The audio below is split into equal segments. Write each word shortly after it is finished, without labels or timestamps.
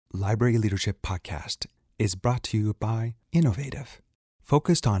Library Leadership Podcast is brought to you by Innovative.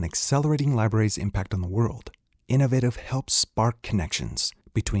 Focused on accelerating libraries' impact on the world, Innovative helps spark connections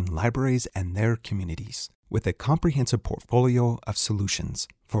between libraries and their communities. With a comprehensive portfolio of solutions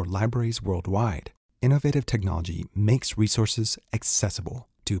for libraries worldwide, Innovative technology makes resources accessible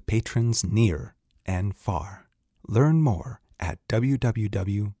to patrons near and far. Learn more at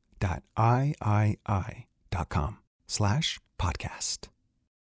www.iii.com/podcast.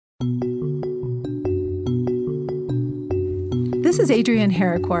 This is Adriane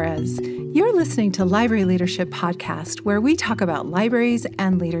Herrick Juarez. You're listening to Library Leadership Podcast, where we talk about libraries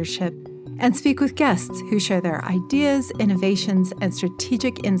and leadership and speak with guests who share their ideas, innovations, and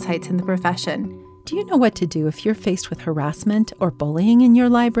strategic insights in the profession. Do you know what to do if you're faced with harassment or bullying in your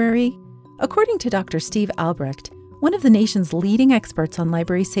library? According to Dr. Steve Albrecht, one of the nation's leading experts on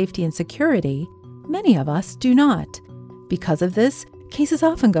library safety and security, many of us do not. Because of this, cases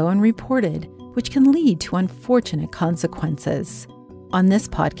often go unreported, which can lead to unfortunate consequences. On this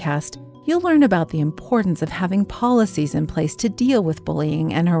podcast, you'll learn about the importance of having policies in place to deal with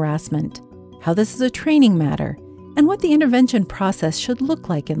bullying and harassment, how this is a training matter, and what the intervention process should look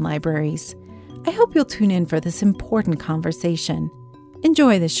like in libraries. I hope you'll tune in for this important conversation.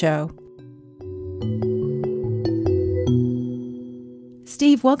 Enjoy the show.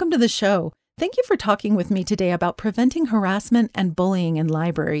 Steve, welcome to the show. Thank you for talking with me today about preventing harassment and bullying in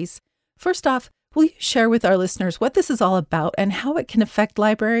libraries. First off, will you share with our listeners what this is all about and how it can affect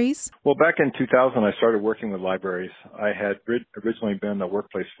libraries? Well, back in 2000, I started working with libraries. I had originally been a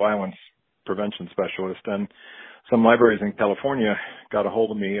workplace violence prevention specialist, and some libraries in California got a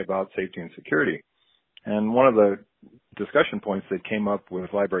hold of me about safety and security. And one of the discussion points that came up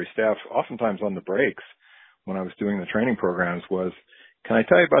with library staff, oftentimes on the breaks when I was doing the training programs, was, can I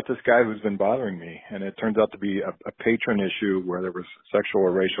tell you about this guy who's been bothering me? And it turns out to be a patron issue where there was sexual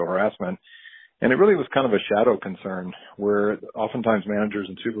or racial harassment. And it really was kind of a shadow concern where oftentimes managers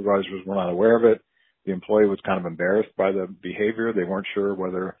and supervisors were not aware of it. The employee was kind of embarrassed by the behavior. They weren't sure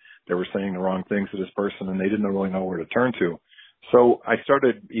whether they were saying the wrong things to this person, and they didn't really know where to turn to. So I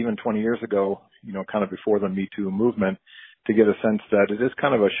started even 20 years ago, kind of before the Me Too movement, to get a sense that it is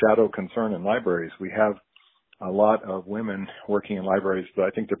kind of a shadow concern in libraries. We have a lot of women working in libraries, but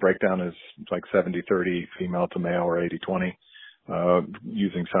I think the breakdown is like 70-30 female to male or 80-20,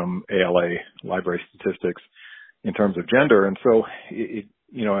 using some ALA library statistics in terms of gender. And so,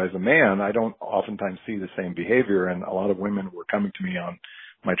 as a man, I don't oftentimes see the same behavior. And a lot of women were coming to me on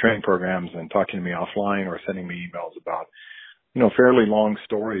my training programs and talking to me offline or sending me emails about, fairly long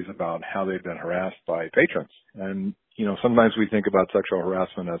stories about how they've been harassed by patrons. And, sometimes we think about sexual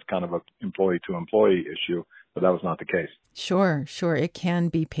harassment as kind of an employee-to-employee issue, but that was not the case. Sure. It can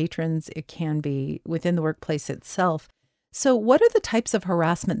be patrons. It can be within the workplace itself. So what are the types of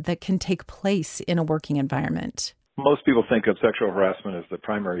harassment that can take place in a working environment? Most people think of sexual harassment as the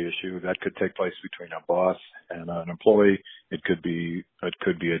primary issue. That could take place between a boss and an employee. It could be a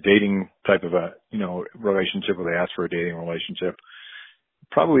dating type of a, relationship where they ask for a dating relationship.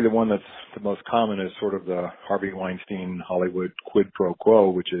 Probably the one that's the most common is sort of the Harvey Weinstein Hollywood quid pro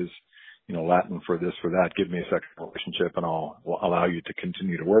quo, which is, Latin for this, for that. Give me a sexual relationship and I'll allow you to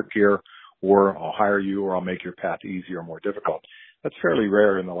continue to work here, or I'll hire you, or I'll make your path easier or more difficult. That's fairly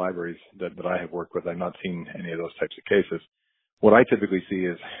rare in the libraries that I have worked with. I've not seen any of those types of cases. What I typically see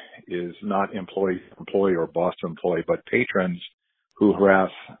is not employee to employee or boss to employee, but patrons who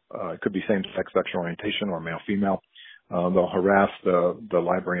harass, it could be same-sex sexual orientation or male-female. They'll harass the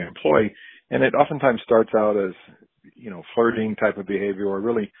library employee, and it oftentimes starts out as, flirting type of behavior, or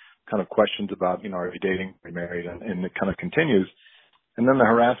really kind of questions about, are you dating, are you married, and it kind of continues. And then the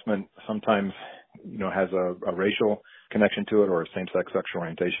harassment sometimes, has a racial connection to it or a same-sex sexual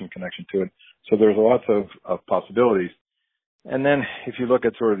orientation connection to it. So there's lots of possibilities. And then if you look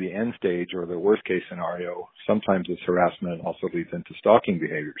at sort of the end stage or the worst case scenario, sometimes this harassment also leads into stalking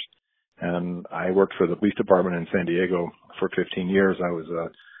behaviors. And I worked for the police department in San Diego for 15 years. I was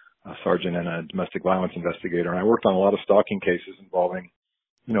a sergeant and a domestic violence investigator. And I worked on a lot of stalking cases involving,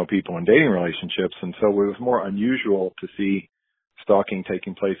 people in dating relationships. And so it was more unusual to see stalking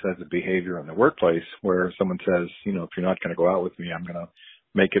taking place as a behavior in the workplace where someone says, if you're not going to go out with me, I'm going to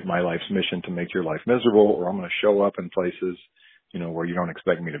make it my life's mission to make your life miserable, or I'm going to show up in places, where you don't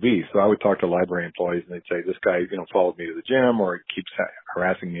expect me to be. So I would talk to library employees and they'd say, this guy, followed me to the gym, or he keeps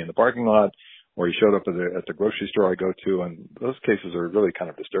harassing me in the parking lot, or he showed up at the grocery store I go to. And those cases are really kind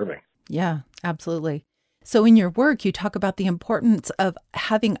of disturbing. Yeah, absolutely. So in your work, you talk about the importance of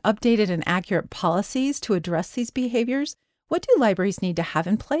having updated and accurate policies to address these behaviors. What do libraries need to have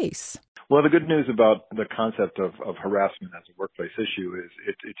in place? Well, the good news about the concept of harassment as a workplace issue is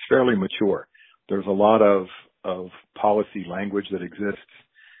it's fairly mature. There's a lot of policy language that exists.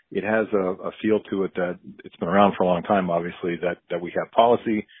 It has a feel to it that it's been around for a long time, obviously, that we have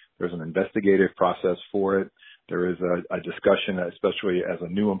policy. There's an investigative process for it. There is a discussion, especially as a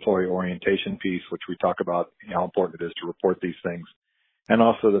new employee orientation piece, which we talk about how important it is to report these things. And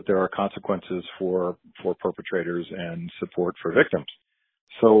also that there are consequences for perpetrators and support for victims.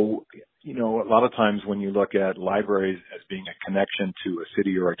 So, a lot of times when you look at libraries as being a connection to a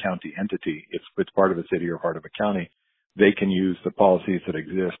city or a county entity, if it's part of a city or part of a county, they can use the policies that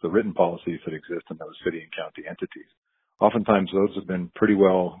exist, the written policies that exist in those city and county entities. Oftentimes those have been pretty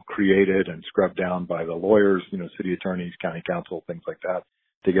well created and scrubbed down by the lawyers, city attorneys, county council, things like that,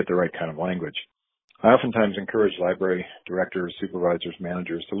 to get the right kind of language. I oftentimes encourage library directors, supervisors,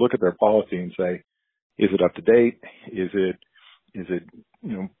 managers to look at their policy and say, is it up to date? Is it,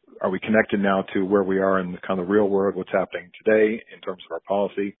 are we connected now to where we are in the kind of real world, what's happening today in terms of our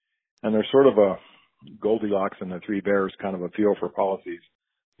policy? And there's sort of a Goldilocks and the Three Bears kind of a feel for policies,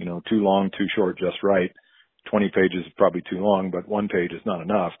 too long, too short, just right. 20 pages is probably too long, but 1 page is not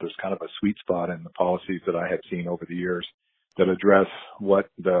enough. There's kind of a sweet spot in the policies that I have seen over the years that address what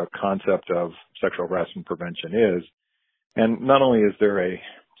the concept of sexual harassment prevention is. And not only is there a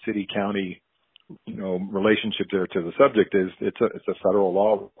city-county, relationship there to the subject, it's a federal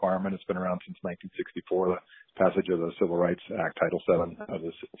law requirement. It's been around since 1964, the passage of the Civil Rights Act, Title VII of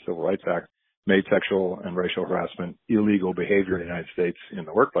the Civil Rights Act, made sexual and racial harassment illegal behavior in the United States in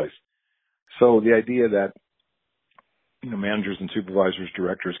the workplace. So the idea that managers and supervisors,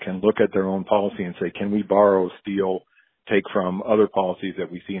 directors can look at their own policy and say, can we borrow, steal, take from other policies that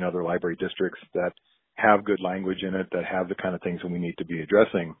we see in other library districts that have good language in it, that have the kind of things that we need to be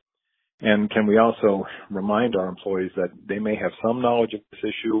addressing? And can we also remind our employees that they may have some knowledge of this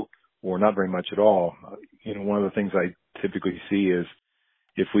issue or not very much at all? One of the things I typically see is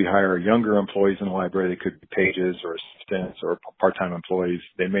if we hire younger employees in the library, they could be pages or assistants or part-time employees.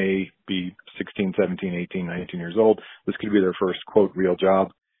 They may be 16, 17, 18, 19 years old. This could be their first, quote, real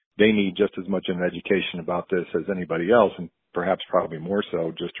job. They need just as much an education about this as anybody else, and perhaps probably more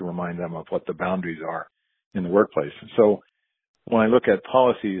so, just to remind them of what the boundaries are in the workplace. So when I look at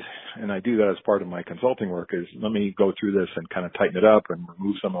policies, and I do that as part of my consulting work, is let me go through this and kind of tighten it up and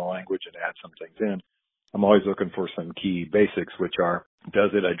remove some of the language and add some things in. I'm always looking for some key basics, which are, does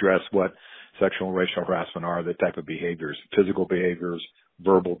it address what sexual and racial harassment are, the type of behaviors, physical behaviors,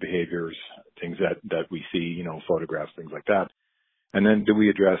 verbal behaviors, things that we see, photographs, things like that. And then do we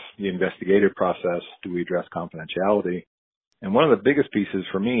address the investigative process? Do we address confidentiality? And one of the biggest pieces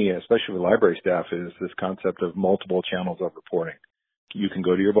for me, especially with library staff, is this concept of multiple channels of reporting. You can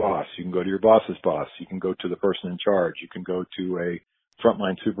go to your boss. You can go to your boss's boss. You can go to the person in charge. You can go to a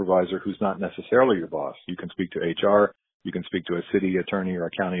frontline supervisor who's not necessarily your boss. You can speak to HR. You can speak to a city attorney or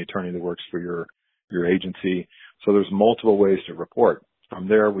a county attorney that works for your agency. So there's multiple ways to report. From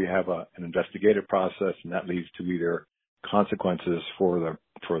there, we have an investigative process, and that leads to either consequences for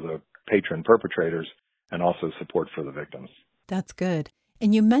the patron perpetrators and also support for the victims. That's good.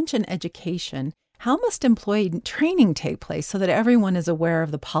 And you mentioned education. How must employee training take place so that everyone is aware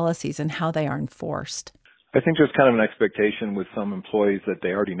of the policies and how they are enforced? I think there's kind of an expectation with some employees that they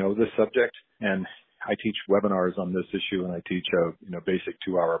already know this subject. And I teach webinars on this issue, and I teach a basic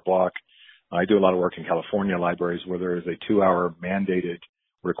 2-hour block. I do a lot of work in California libraries where there is a 2-hour mandated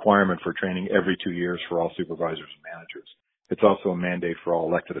requirement for training every 2 years for all supervisors and managers. It's also a mandate for all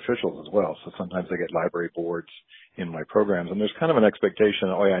elected officials as well. So sometimes I get library boards in my programs, and there's kind of an expectation,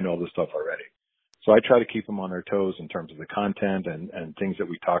 I know this stuff already. So I try to keep them on their toes in terms of the content and things that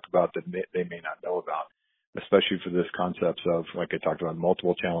we talk about that they may not know about, especially for this concept of, like I talked about,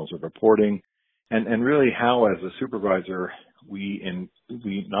 multiple channels of reporting, and really how, as a supervisor, we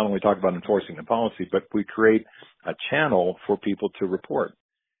not only talk about enforcing the policy, but we create a channel for people to report.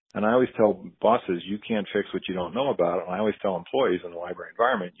 And I always tell bosses, you can't fix what you don't know about. And I always tell employees in the library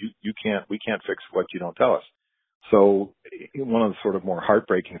environment, we can't fix what you don't tell us. So one of the sort of more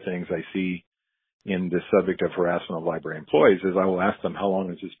heartbreaking things I see in this subject of harassment of library employees is I will ask them, how long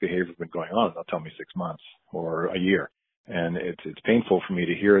has this behavior been going on? They'll tell me 6 months or a year. And it's painful for me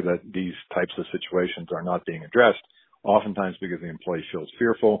to hear that these types of situations are not being addressed, oftentimes because the employee feels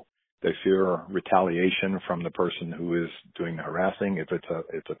fearful. They fear retaliation from the person who is doing the harassing, if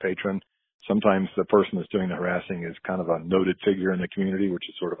it's a patron. Sometimes the person that's doing the harassing is kind of a noted figure in the community, which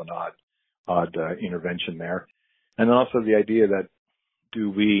is sort of an odd intervention there. And then also the idea that,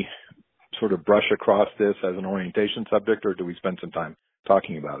 do we sort of brush across this as an orientation subject, or do we spend some time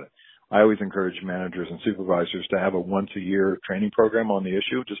talking about it? I always encourage managers and supervisors to have a once-a-year training program on the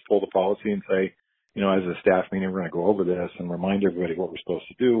issue. Just pull the policy and say, as a staff meeting, we're going to go over this and remind everybody what we're supposed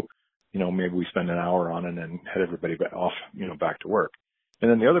to do. Maybe we spend an hour on it and head everybody off, back to work. And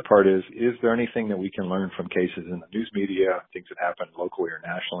then the other part is there anything that we can learn from cases in the news media, things that happen locally or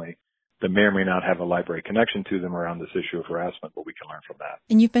nationally, that may or may not have a library connection to them around this issue of harassment, but we can learn from that.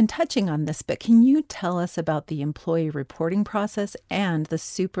 And you've been touching on this, but can you tell us about the employee reporting process and the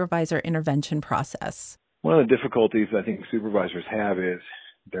supervisor intervention process? One of the difficulties I think supervisors have is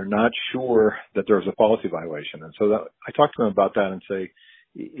they're not sure that there's a policy violation. And so I talk to them about that and say,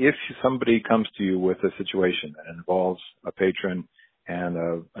 if somebody comes to you with a situation that involves a patron and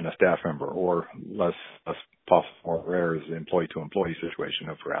a staff member, or less possible, more rare is the employee-to-employee situation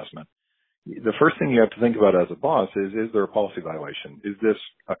of harassment, the first thing you have to think about as a boss is there a policy violation? Is this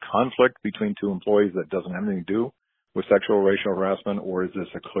a conflict between two employees that doesn't have anything to do with sexual or racial harassment, or is this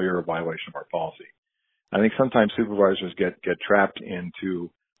a clear violation of our policy? I think sometimes supervisors get trapped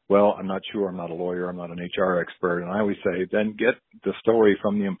into, well, I'm not sure, I'm not a lawyer, I'm not an HR expert, and I always say, then get the story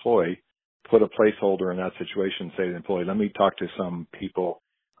from the employee, put a placeholder in that situation, say to the employee, let me talk to some people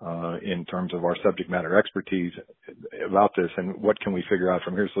in terms of our subject matter expertise about this, and what can we figure out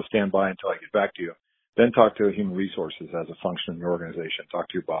from here? So stand by until I get back to you. Then talk to human resources as a function in your organization. Talk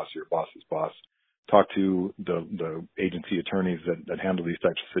to your boss's boss. Talk to the agency attorneys that handle these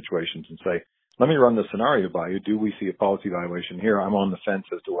types of situations and say, let me run the scenario by you. Do we see a policy violation here? I'm on the fence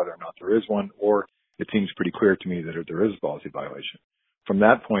as to whether or not there is one, or it seems pretty clear to me that there is a policy violation. From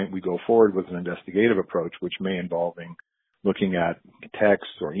that point, we go forward with an investigative approach, which may involve looking at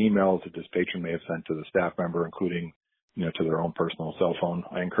texts or emails that this patron may have sent to the staff member, including, to their own personal cell phone.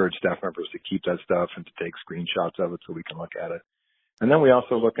 I encourage staff members to keep that stuff and to take screenshots of it so we can look at it. And then we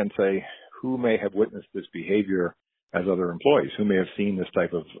also look and say, who may have witnessed this behavior as other employees? Who may have seen this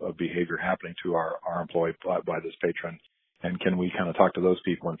type of behavior happening to our employee by this patron? And can we kind of talk to those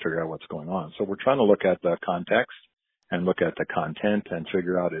people and figure out what's going on? So we're trying to look at the context and look at the content and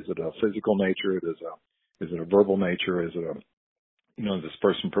figure out, is it a physical nature? Is it a verbal nature? Is it this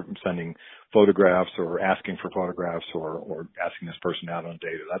person sending photographs or asking for photographs or asking this person out on a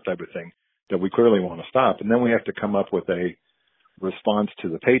date, or that type of thing that we clearly want to stop. And then we have to come up with a response to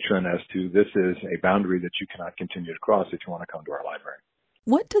the patron as to, this is a boundary that you cannot continue to cross if you want to come to our library.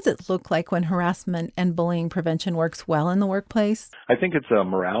 What does it look like when harassment and bullying prevention works well in the workplace? I think it's a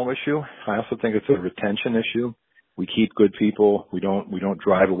morale issue. I also think it's a retention issue. We keep good people. We don't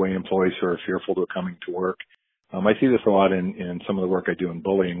drive away employees who are fearful of coming to work. I see this a lot in some of the work I do in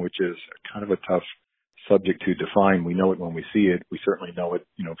bullying, which is kind of a tough subject to define. We know it when we see it. We certainly know it,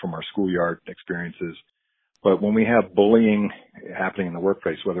 from our schoolyard experiences. But when we have bullying happening in the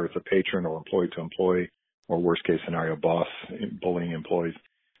workplace, whether it's a patron or employee to employee, or worst case scenario, boss bullying employees,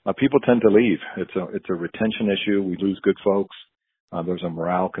 people tend to leave. It's a retention issue. We lose good folks. There's a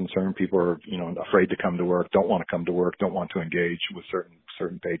morale concern. People are, afraid to come to work, don't want to come to work, don't want to engage with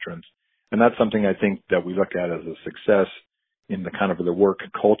certain patrons. And that's something I think that we look at as a success in the kind of the work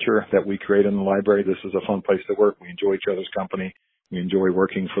culture that we create in the library. This is a fun place to work. We enjoy each other's company. We enjoy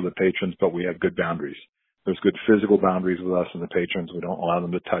working for the patrons, but we have good boundaries. There's good physical boundaries with us and the patrons. We don't allow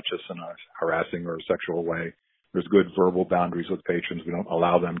them to touch us in a harassing or sexual way. There's good verbal boundaries with patrons. We don't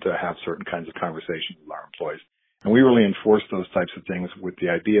allow them to have certain kinds of conversations with our employees. And we really enforce those types of things with the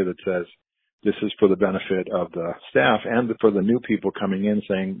idea that says, this is for the benefit of the staff and for the new people coming in,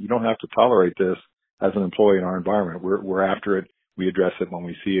 saying, you don't have to tolerate this as an employee in our environment. We're after it. We address it when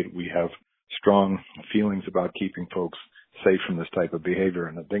we see it. We have strong feelings about keeping folks safe from this type of behavior.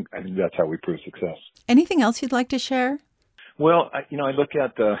 And I think that's how we prove success. Anything else you'd like to share? Well, I look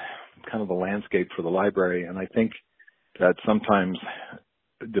at the kind of the landscape for the library, and I think that sometimes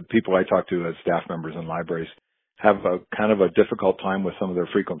the people I talk to as staff members in libraries have a kind of a difficult time with some of their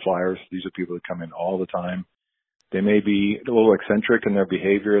frequent flyers. These are people that come in all the time. They may be a little eccentric in their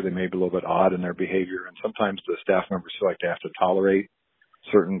behavior. They may be a little bit odd in their behavior. And sometimes the staff members feel like they have to tolerate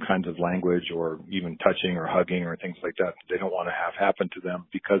certain kinds of language or even touching or hugging or things like that they don't want to have happen to them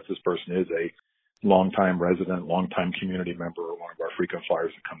because this person is a longtime resident, longtime community member, or one of our frequent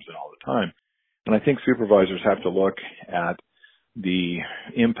flyers that comes in all the time. And I think supervisors have to look at the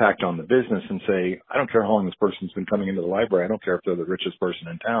impact on the business and say, I don't care how long this person's been coming into the library. I don't care if they're the richest person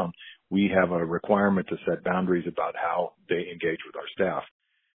in town. We have a requirement to set boundaries about how they engage with our staff.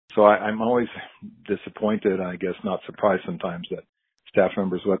 So I'm always disappointed, I guess not surprised sometimes, that staff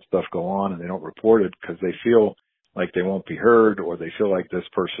members let stuff go on and they don't report it because they feel like they won't be heard, or they feel like this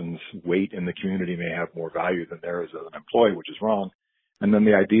person's weight in the community may have more value than theirs as an employee, which is wrong. And then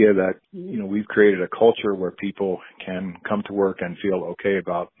the idea that, we've created a culture where people can come to work and feel okay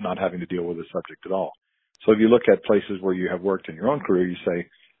about not having to deal with the subject at all. So if you look at places where you have worked in your own career, you say,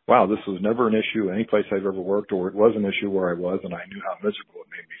 wow, this was never an issue any place I've ever worked, or it was an issue where I was and I knew how miserable it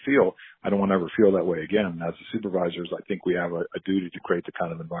made me feel. I don't want to ever feel that way again. As the supervisors, I think we have a duty to create the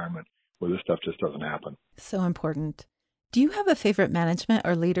kind of environment where this stuff just doesn't happen. So important. Do you have a favorite management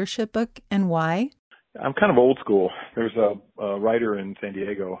or leadership book, and why? I'm kind of old school. There's a writer in San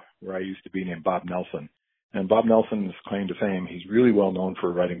Diego where I used to be named Bob Nelson. And Bob Nelson's claim to fame, he's really well known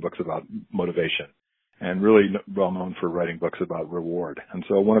for writing books about motivation and really well known for writing books about reward. And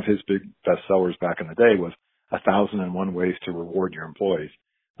so one of his big bestsellers back in the day was 1,001 Ways to Reward Your Employees.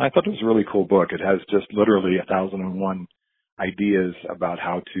 And I thought it was a really cool book. It has just literally 1,001 ideas about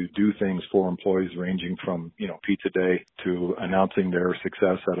how to do things for employees, ranging from, pizza day to announcing their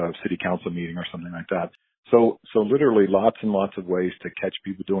success at a city council meeting or something like that. So literally lots and lots of ways to catch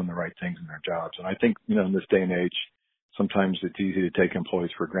people doing the right things in their jobs. And I think, in this day and age, sometimes it's easy to take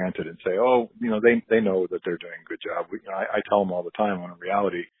employees for granted and say, they know that they're doing a good job. I tell them all the time, when in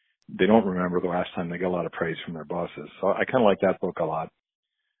reality, they don't remember the last time they got a lot of praise from their bosses. So I kind of like that book a lot.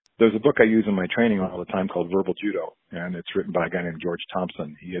 There's a book I use in my training all the time called Verbal Judo, and it's written by a guy named George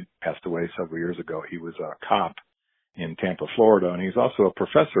Thompson. He had passed away several years ago. He was a cop in Tampa, Florida, and he's also a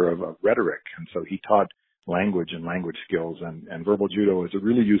professor of rhetoric, and so he taught language and language skills, and Verbal Judo is a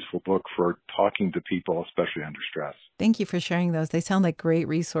really useful book for talking to people, especially under stress. Thank you for sharing those. They sound like great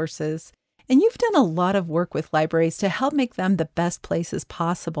resources. And you've done a lot of work with libraries to help make them the best places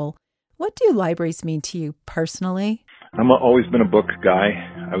possible. What do libraries mean to you personally? I've always been a book guy.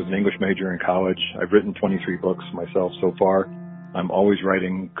 I was an English major in college. I've written 23 books myself so far. I'm always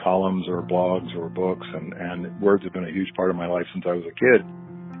writing columns or blogs or books, and words have been a huge part of my life since I was a kid.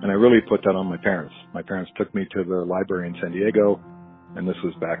 And I really put that on my parents. My parents took me to the library in San Diego, and this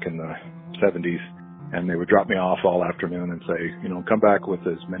was back in the 70s, and they would drop me off all afternoon and say, come back with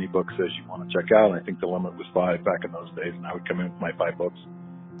as many books as you want to check out. And I think the limit was 5 back in those days, and I would come in with my 5 books,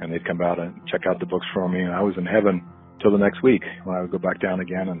 and they'd come out and check out the books for me, and I was in heaven till the next week when I would go back down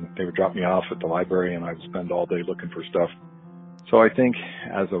again, and they would drop me off at the library, and I would spend all day looking for stuff. So I think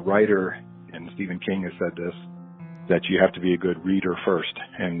as a writer, and Stephen King has said this, that you have to be a good reader first.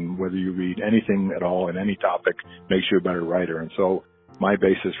 And whether you read anything at all in any topic makes you a better writer. And so my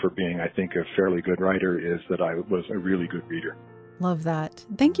basis for being, I think, a fairly good writer is that I was a really good reader. Love that.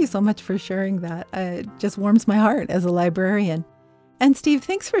 Thank you so much for sharing that. It just warms my heart as a librarian. And Steve,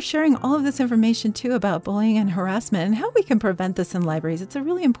 thanks for sharing all of this information too about bullying and harassment and how we can prevent this in libraries. It's a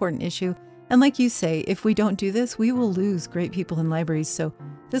really important issue. And like you say, if we don't do this, we will lose great people in libraries. So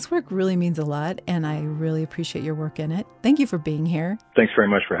this work really means a lot, and I really appreciate your work in it. Thank you for being here. Thanks very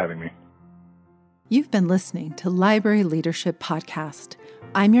much for having me. You've been listening to Library Leadership Podcast.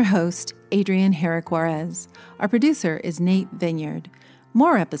 I'm your host, Adriane Herrick Juarez. Our producer is Nate Vineyard.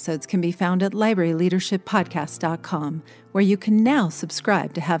 More episodes can be found at libraryleadershippodcast.com, where you can now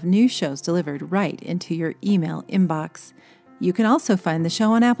subscribe to have new shows delivered right into your email inbox. You can also find the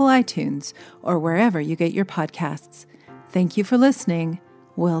show on Apple iTunes or wherever you get your podcasts. Thank you for listening.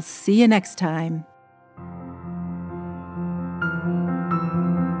 We'll see you next time.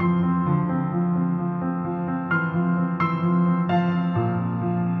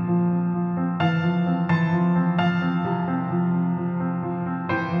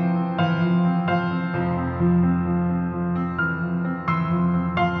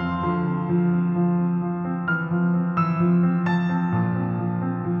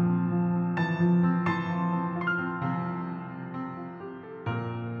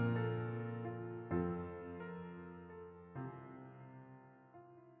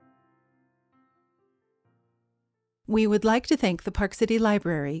 We would like to thank the Park City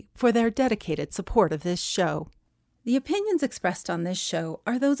Library for their dedicated support of this show. The opinions expressed on this show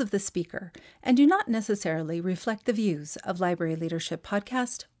are those of the speaker and do not necessarily reflect the views of Library Leadership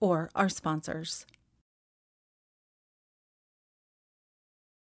Podcast or our sponsors.